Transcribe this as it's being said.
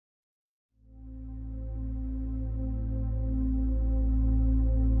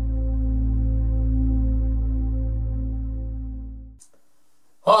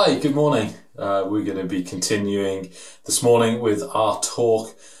Hi, good morning. We're going to be continuing this morning with our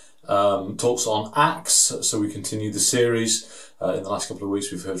talks on Acts. So we continue the series. In the last couple of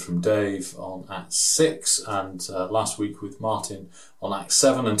weeks we've heard from Dave on Acts 6 and last week with Martin on Acts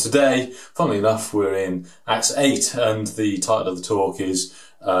 7. And today, funnily enough, we're in Acts 8 and the title of the talk is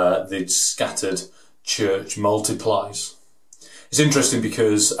The Scattered Church Multiplies. It's interesting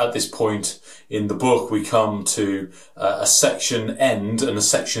because at this point in the book we come to a section end and a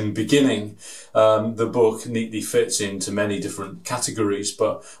section beginning. The book neatly fits into many different categories,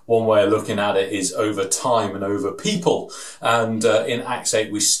 but one way of looking at it is over time and over people. And in Acts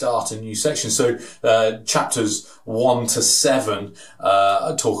 8 we start a new section. So chapters 1 to 7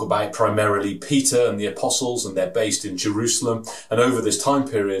 talk about primarily Peter and the apostles, and they're based in Jerusalem. And over this time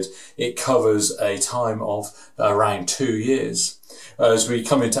period it covers a time of around 2 years. As we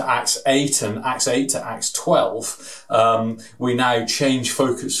come into Acts 8 and Acts 8 to Acts 12, we now change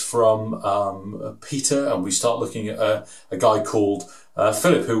focus from Peter and we start looking at a guy called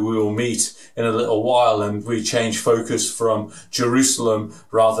Philip, who we will meet in a little while, and we change focus from Jerusalem.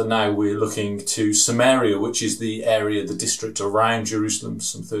 Rather now we're looking to Samaria, which is the area, the district around Jerusalem,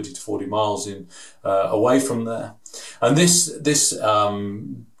 some 30 to 40 miles away from there. And this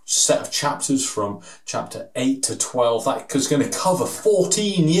set of chapters from chapter 8 to 12, that is going to cover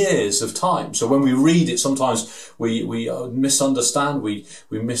 14 years of time. So when we read it, sometimes we misunderstand, we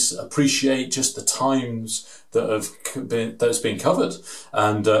misappreciate just the times that's been covered.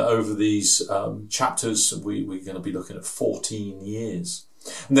 And over these chapters, we're going to be looking at 14 years.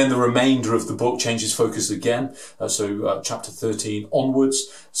 And then the remainder of the book changes focus again. So chapter 13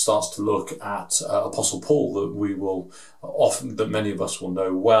 onwards starts to look at Apostle Paul, that many of us will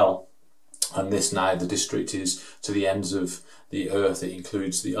know well. And this now, the district is to the ends of the earth. It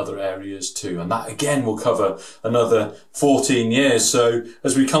includes the other areas too. And that again will cover another 14 years. So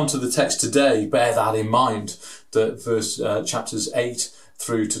as we come to the text today, bear that in mind, that chapters 8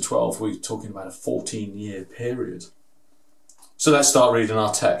 through to 12, we're talking about a 14-year period. So let's start reading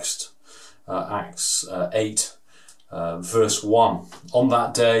our text, Acts 8, verse 1. On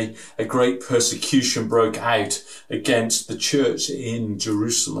that day, a great persecution broke out against the church in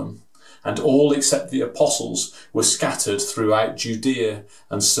Jerusalem, and all except the apostles were scattered throughout Judea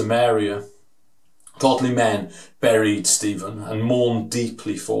and Samaria. Godly men buried Stephen and mourned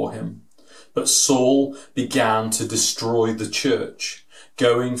deeply for him. But Saul began to destroy the church.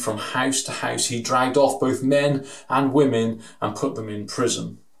 Going from house to house, he dragged off both men and women and put them in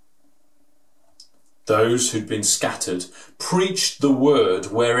prison. Those who'd been scattered preached the word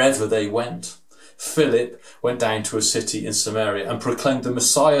wherever they went. Philip went down to a city in Samaria and proclaimed the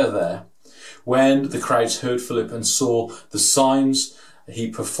Messiah there. When the crowds heard Philip and saw the signs he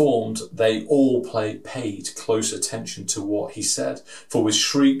performed, they all paid close attention to what he said. For with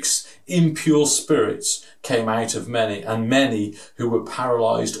shrieks, impure spirits came out of many, and many who were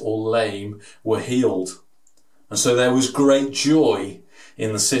paralyzed or lame were healed. And so there was great joy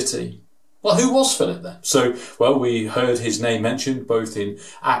in the city. Well, who was Philip then? So, we heard his name mentioned both in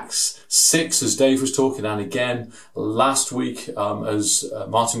Acts 6 as Dave was talking, and again last week as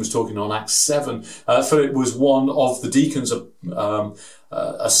Martin was talking on Acts 7. Philip was one of the deacons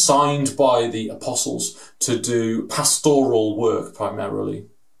assigned by the apostles to do pastoral work primarily.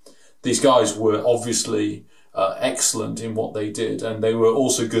 These guys were obviously excellent in what they did, and they were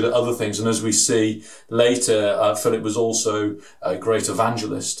also good at other things. And as we see later, Philip was also a great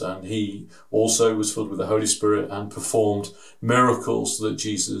evangelist, and he also was filled with the Holy Spirit and performed miracles that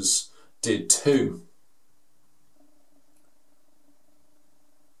Jesus did too.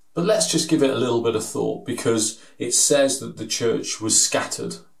 But let's just give it a little bit of thought, because it says that the church was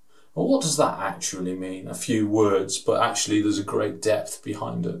scattered. Well, what does that actually mean? A few words, but actually there's a great depth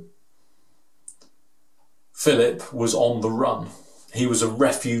behind it. Philip was on the run. He was a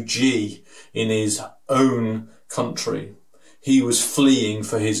refugee in his own country. He was fleeing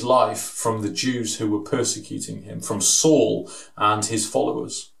for his life from the Jews who were persecuting him, from Saul and his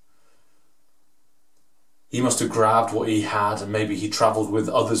followers. He must have grabbed what he had, and maybe he travelled with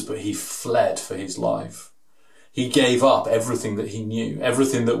others, but he fled for his life. He gave up everything that he knew,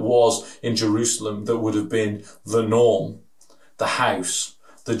 everything that was in Jerusalem that would have been the norm, the house,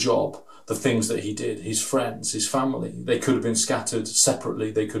 the job, the things that he did, his friends, his family. They could have been scattered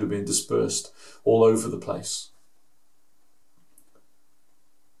separately. They could have been dispersed all over the place.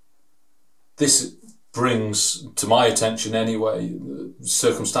 This brings to my attention anyway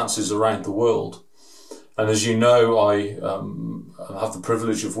circumstances around the world. And as you know, I have the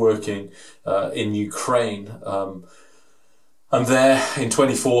privilege of working in Ukraine. And there in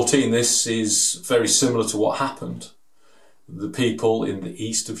 2014, this is very similar to what happened. The people in the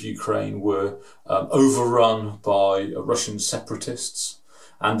east of Ukraine were overrun by Russian separatists,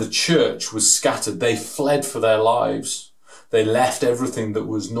 and the church was scattered. They fled for their lives. They left everything that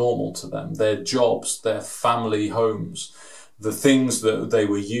was normal to them, their jobs, their family homes, the things that they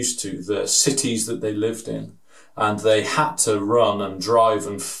were used to, the cities that they lived in, and they had to run and drive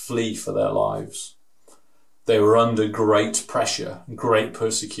and flee for their lives. They were under great pressure, great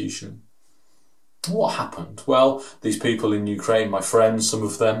persecution. What happened? Well, these people in Ukraine, my friends, some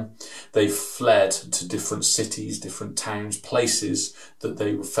of them, they fled to different cities, different towns, places that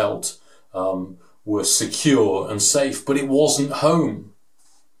they felt were secure and safe, but it wasn't home.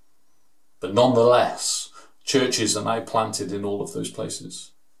 But nonetheless, churches are now planted in all of those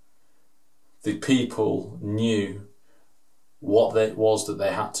places. The people knew what it was that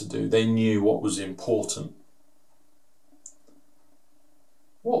they had to do. They knew what was important.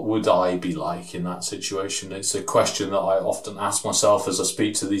 What would I be like in that situation? It's a question that I often ask myself as I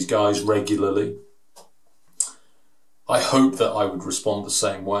speak to these guys regularly. I hope that I would respond the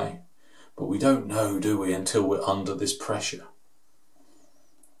same way, but we don't know, do we, until we're under this pressure.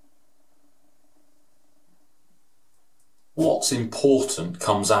 What's important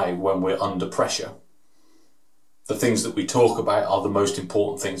comes out when we're under pressure. The things that we talk about are the most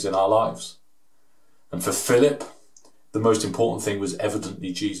important things in our lives. And for Philip, the most important thing was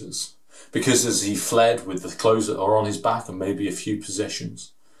evidently Jesus, because as he fled with the clothes that are on his back and maybe a few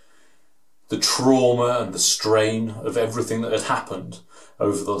possessions, the trauma and the strain of everything that had happened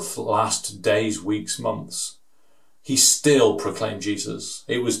over the last days, weeks, months, he still proclaimed Jesus.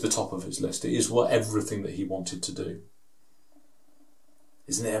 It was the top of his list. It is everything that he wanted to do.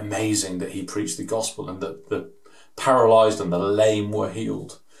 Isn't it amazing that he preached the gospel and that the paralysed and the lame were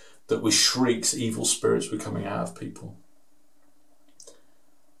healed, that with shrieks evil spirits were coming out of people?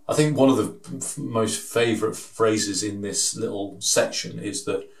 I think one of the most favourite phrases in this little section is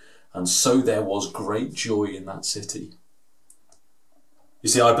that, and so there was great joy in that city. You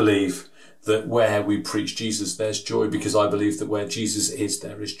see, I believe that where we preach Jesus, there's joy, because I believe that where Jesus is,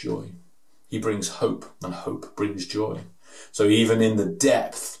 there is joy. He brings hope, and hope brings joy. So even in the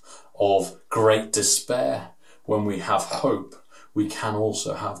depth of great despair, when we have hope, we can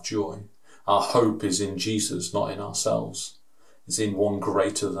also have joy. Our hope is in Jesus, not in ourselves. It's in one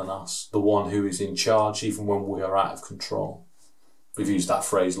greater than us, the one who is in charge even when we are out of control. We've used that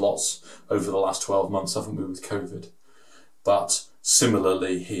phrase lots over the last 12 months, haven't we, with COVID? But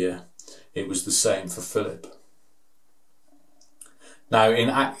similarly here, it was the same for Philip. Now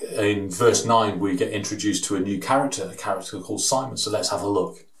in verse 9, we get introduced to a new character, a character called Simon. So let's have a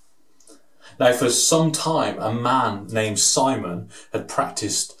look. Now for some time, a man named Simon had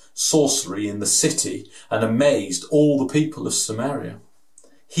practiced sorcery in the city and amazed all the people of Samaria.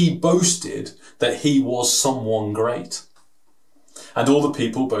 He boasted that he was someone great. And all the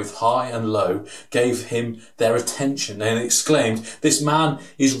people, both high and low, gave him their attention and exclaimed, "This man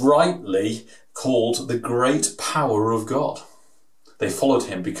is rightly called the great power of God." They followed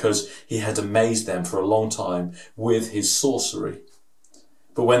him because he had amazed them for a long time with his sorcery.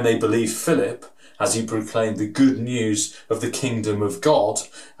 But when they believed Philip, as he proclaimed the good news of the kingdom of God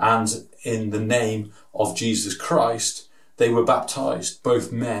and in the name of Jesus Christ, they were baptized,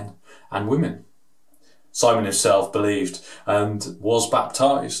 both men and women. Simon himself believed and was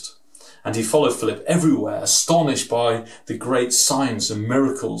baptized, and he followed Philip everywhere, astonished by the great signs and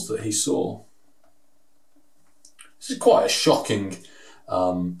miracles that he saw. This is quite a shocking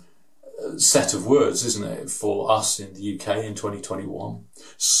set of words, isn't it, for us in the UK in 2021.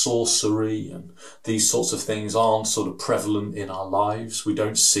 Sorcery and these sorts of things aren't sort of prevalent in our lives. We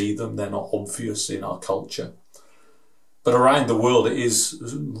don't see them. They're not obvious in our culture. But around the world, it is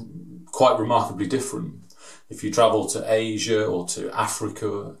quite remarkably different. If you travel to Asia or to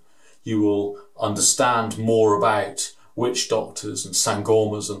Africa, you will understand more about witch doctors and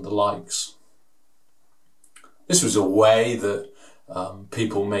sangomas and the likes. This was a way that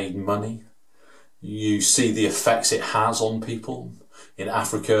people made money. You see the effects it has on people. In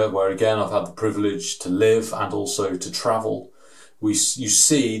Africa, where again I've had the privilege to live and also to travel, you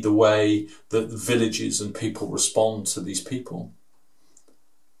see the way that the villages and people respond to these people.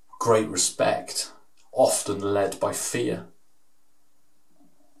 Great respect, often led by fear.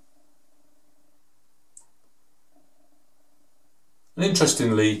 And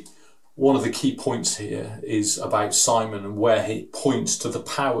interestingly, one of the key points here is about Simon and where he points to the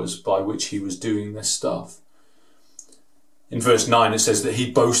powers by which he was doing this stuff. In verse 9 it says that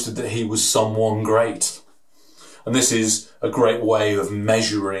he boasted that he was someone great. And this is a great way of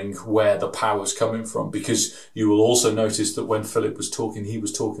measuring where the power is coming from, because you will also notice that when Philip was talking, he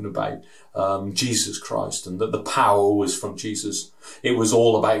was talking about Jesus Christ, and that the power was from Jesus. It was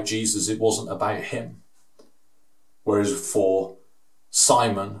all about Jesus. It wasn't about him. Whereas for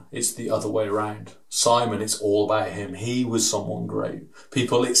Simon, it's the other way around. Simon, it's all about him. He was someone great.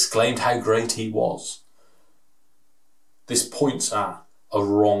 People exclaimed how great he was. This points at a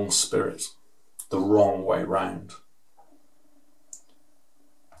wrong spirit, the wrong way round.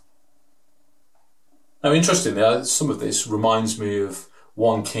 Now, interestingly, some of this reminds me of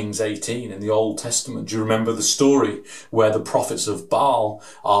 1 Kings 18 in the Old Testament. Do you remember the story where the prophets of Baal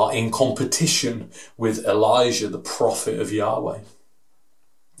are in competition with Elijah, the prophet of Yahweh?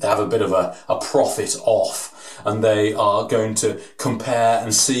 They have a bit of a prophet off, and they are going to compare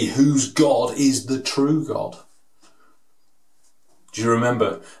and see whose God is the true God. Do you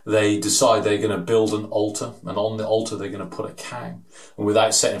remember they decide they're going to build an altar, and on the altar they're going to put a cow, and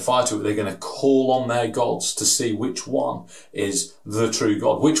without setting fire to it, they're going to call on their gods to see which one is the true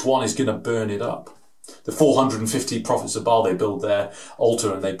God, which one is going to burn it up. The 450 prophets of Baal, they build their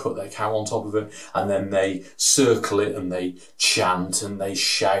altar and they put their cow on top of it, and then they circle it and they chant and they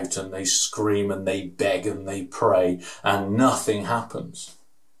shout and they scream and they beg and they pray, and nothing happens.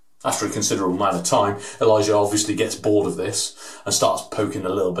 After a considerable amount of time, Elijah obviously gets bored of this and starts poking a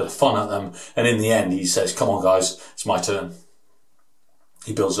little bit of fun at them. And in the end, he says, come on, guys, it's my turn.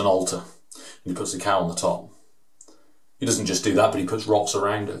 He builds an altar and he puts the cow on the top. He doesn't just do that, but he puts rocks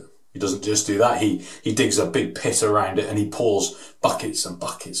around it. He doesn't just do that. He digs a big pit around it and he pours buckets and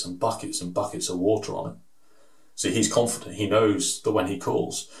buckets and buckets and buckets of water on it. So he's confident. He knows that when he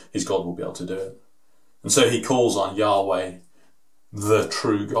calls, his God will be able to do it. And so he calls on Yahweh, the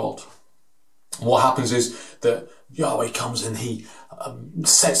true God. And what happens is that Yahweh comes and he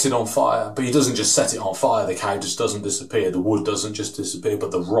sets it on fire, but he doesn't just set it on fire. The cow just doesn't disappear. The wood doesn't just disappear,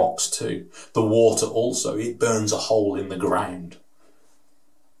 but the rocks too. The water also. It burns a hole in the ground.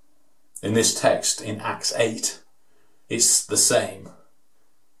 In this text, in Acts 8, it's the same.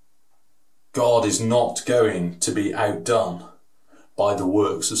 God is not going to be outdone by the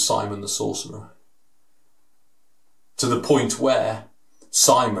works of Simon the sorcerer. To the point where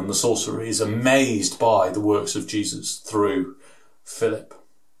Simon the sorcerer is amazed by the works of Jesus through Philip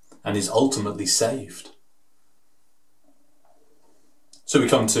and is ultimately saved. So we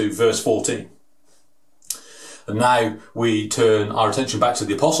come to verse 14. And now we turn our attention back to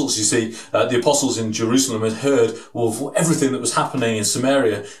the apostles. You see, the apostles in Jerusalem had heard of everything that was happening in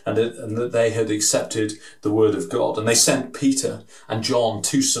Samaria, and that they had accepted the word of God. And they sent Peter and John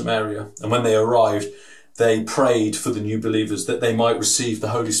to Samaria. And when they arrived, they prayed for the new believers that they might receive the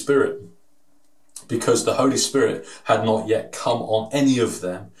Holy Spirit. Because the Holy Spirit had not yet come on any of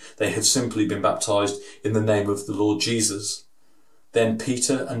them. They had simply been baptized in the name of the Lord Jesus. Then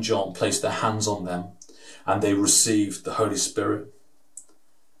Peter and John placed their hands on them, and they received the Holy Spirit.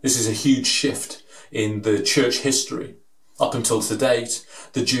 This is a huge shift in the church history. Up until to date,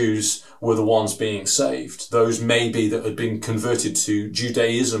 the Jews were the ones being saved. Those maybe that had been converted to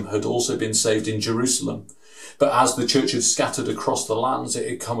Judaism had also been saved in Jerusalem. But as the church had scattered across the lands, it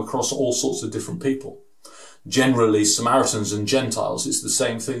had come across all sorts of different people. Generally, Samaritans and Gentiles, it's the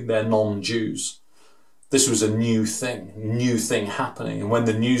same thing. They're non-Jews. This was a new thing happening. And when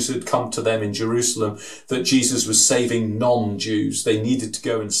the news had come to them in Jerusalem that Jesus was saving non-Jews, they needed to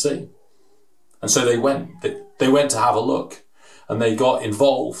go and see. And so they went. They went to have a look, and they got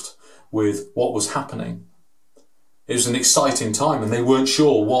involved with what was happening. It was an exciting time, and they weren't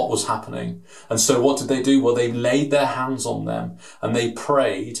sure what was happening. And so what did they do? Well, they laid their hands on them, and they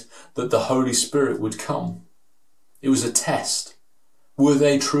prayed that the Holy Spirit would come. It was a test. Were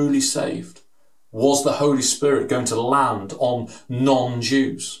they truly saved? Was the Holy Spirit going to land on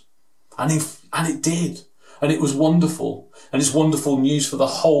non-Jews? And it did. And it was wonderful. And it's wonderful news for the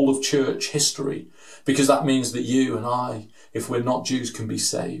whole of church history, because that means that you and I, if we're not Jews, can be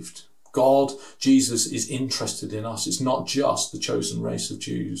saved. God, Jesus, is interested in us. It's not just the chosen race of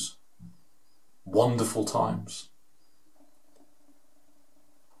Jews. Wonderful times.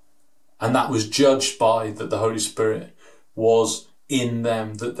 And that was judged by that the Holy Spirit was in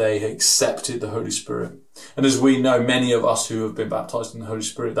them, that they accepted the Holy Spirit. And as we know, many of us who have been baptized in the Holy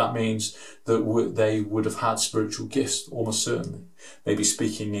Spirit, that means that they would have had spiritual gifts, almost certainly. Maybe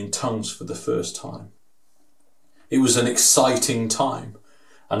speaking in tongues for the first time. It was an exciting time,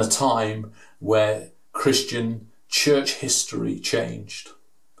 and a time where Christian church history changed.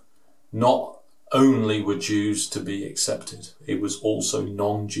 Not only were Jews to be accepted, it was also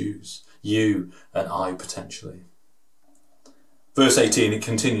non-Jews, you and I potentially. Verse 18, it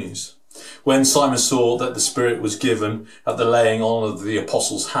continues. When Simon saw that the Spirit was given at the laying on of the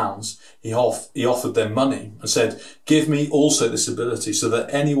apostles' hands, he offered them money and said, "Give me also this ability, so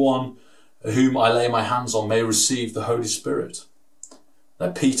that anyone whom I lay my hands on may receive the Holy Spirit."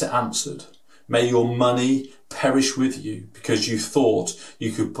 Now Peter answered, "May your money perish with you, because you thought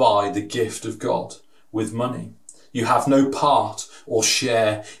you could buy the gift of God with money. You have no part or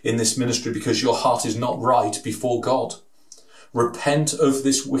share in this ministry, because your heart is not right before God. Repent of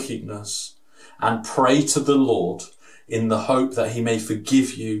this wickedness and pray to the Lord in the hope that he may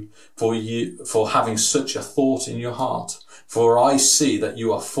forgive you for having such a thought in your heart. For I see that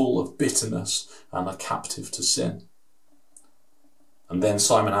you are full of bitterness and are captive to sin." And then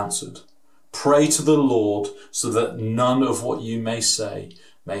Simon answered, "Pray to the Lord so that none of what you may say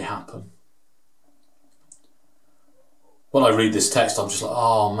may happen." When I read this text, I'm just like,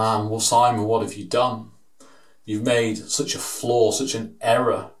 oh man, well, Simon, what have you done? You've made such a flaw, such an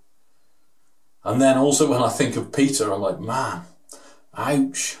error. And then also when I think of Peter, I'm like, man,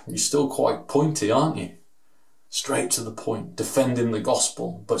 ouch, you're still quite pointy, aren't you? Straight to the point, defending the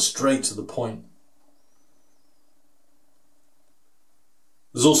gospel, but straight to the point.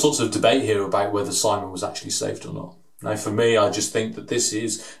 There's all sorts of debate here about whether Simon was actually saved or not. Now, for me, I just think that this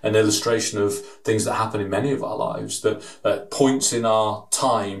is an illustration of things that happen in many of our lives, that at points in our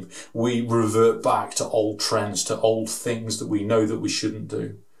time, we revert back to old trends, to old things that we know that we shouldn't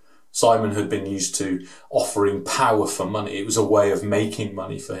do. Simon had been used to offering power for money. It was a way of making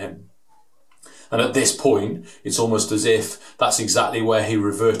money for him. And at this point, it's almost as if that's exactly where he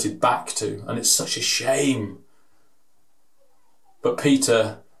reverted back to. And it's such a shame. But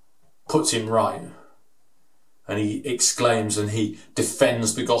Peter puts him right. And he exclaims and he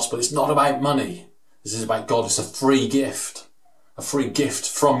defends the gospel. It's not about money. This is about God. It's a free gift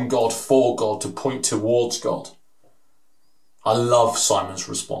from God for God to point towards God. I love Simon's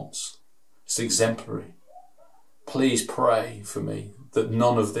response. It's exemplary. Please pray for me that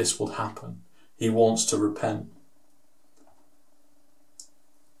none of this will happen. He wants to repent.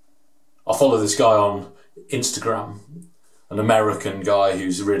 I follow this guy on Instagram, an American guy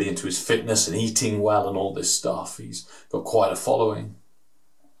who's really into his fitness and eating well and all this stuff. He's got quite a following.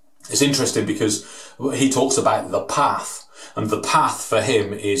 It's interesting because he talks about the path, and the path for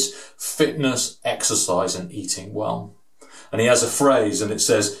him is fitness, exercise and eating well. And he has a phrase and it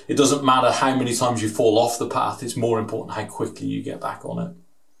says, it doesn't matter how many times you fall off the path, it's more important how quickly you get back on it.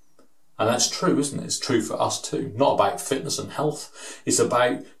 And that's true, isn't it? It's true for us too. Not about fitness and health. It's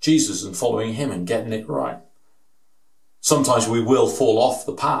about Jesus and following him and getting it right. Sometimes we will fall off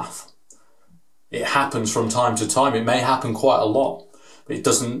the path. It happens from time to time. It may happen quite a lot, but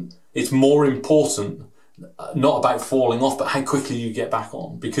it's more important, not about falling off, but how quickly you get back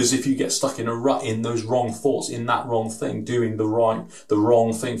on. Because if you get stuck in a rut, in those wrong thoughts, in that wrong thing, doing the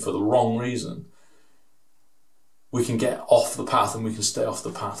wrong thing for the wrong reason, we can get off the path and we can stay off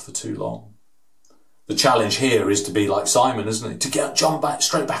the path for too long. The challenge here is to be like Simon, isn't it? To jump back,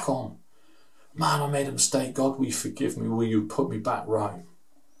 straight back on. Man, I made a mistake. God, will you forgive me? Will you put me back right?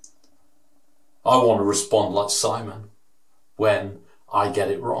 I want to respond like Simon when I get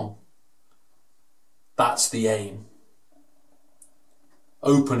it wrong. That's the aim.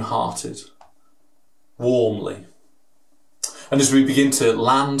 Open-hearted, warmly. And as we begin to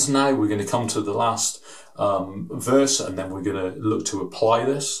land now, we're going to come to the last verse, and then we're going to look to apply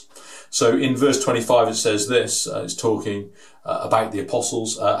this. So in verse 25 it says this, it's talking about the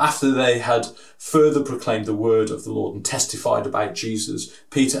apostles. After they had further proclaimed the word of the Lord and testified about Jesus,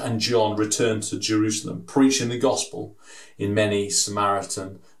 Peter and John returned to Jerusalem, preaching the gospel in many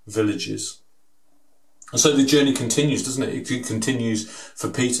Samaritan villages. And so the journey continues, doesn't it? It continues for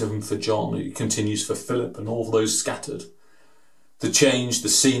Peter and for John. It continues for Philip and all those scattered. The change, the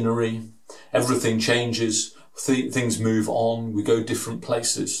scenery, everything changes. Things move on. We go different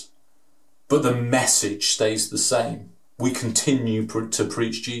places. But the message stays the same. We continue to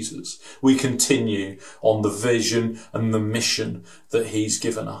preach Jesus. We continue on the vision and the mission that he's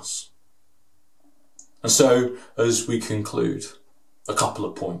given us. And so, as we conclude, a couple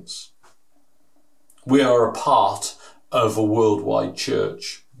of points. We are a part of a worldwide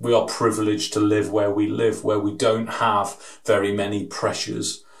church. We are privileged to live, where we don't have very many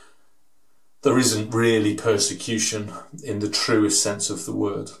pressures. There isn't really persecution in the truest sense of the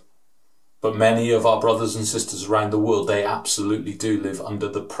word. But many of our brothers and sisters around the world, they absolutely do live under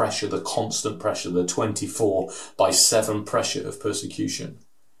the pressure, the constant pressure, the 24/7 pressure of persecution.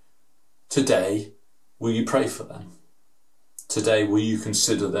 Today, will you pray for them? Today, will you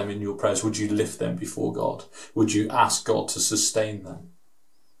consider them in your prayers? Would you lift them before God? Would you ask God to sustain them?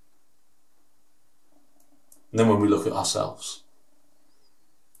 And then when we look at ourselves,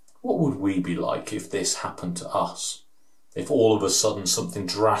 What would we be like if this happened to us? If all of a sudden something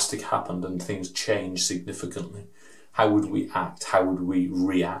drastic happened and things changed significantly? How would we act? How would we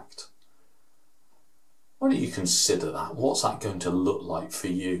react? Why don't you consider that? What's that going to look like for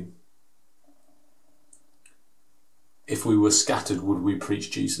you? If we were scattered, would we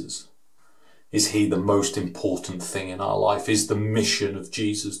preach Jesus? Is he the most important thing in our life? Is the mission of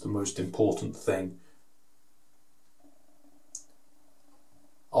Jesus the most important thing?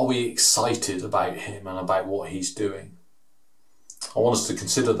 Are we excited about him and about what he's doing? I want us to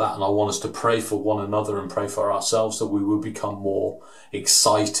consider that, and I want us to pray for one another and pray for ourselves that we will become more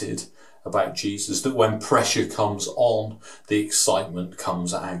excited about Jesus, that when pressure comes on, the excitement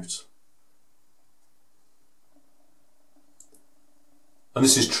comes out. And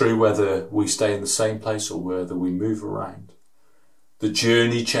this is true whether we stay in the same place or whether we move around. The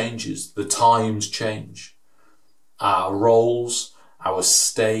journey changes, the times change. Our roles, our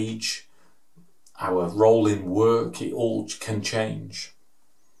stage, our role in work, it all can change.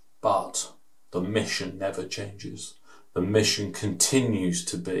 But the mission never changes. The mission continues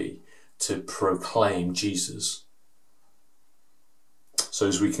to be to proclaim Jesus. So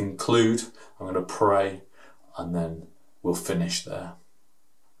as we conclude, I'm going to pray and then we'll finish there.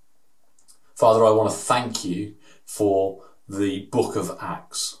 Father, I want to thank you for the book of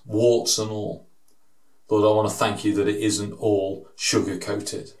Acts, warts and all. Lord, I want to thank you that it isn't all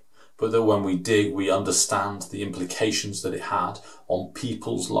sugar-coated, but that when we dig, we understand the implications that it had on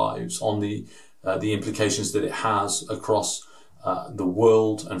people's lives, on the implications that it has across the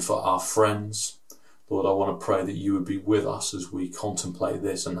world and for our friends. Lord, I want to pray that you would be with us as we contemplate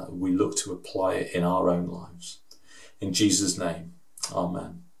this and that we look to apply it in our own lives. In Jesus' name,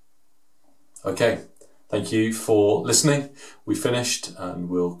 amen. Okay, thank you for listening. We finished and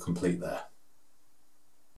we'll complete there.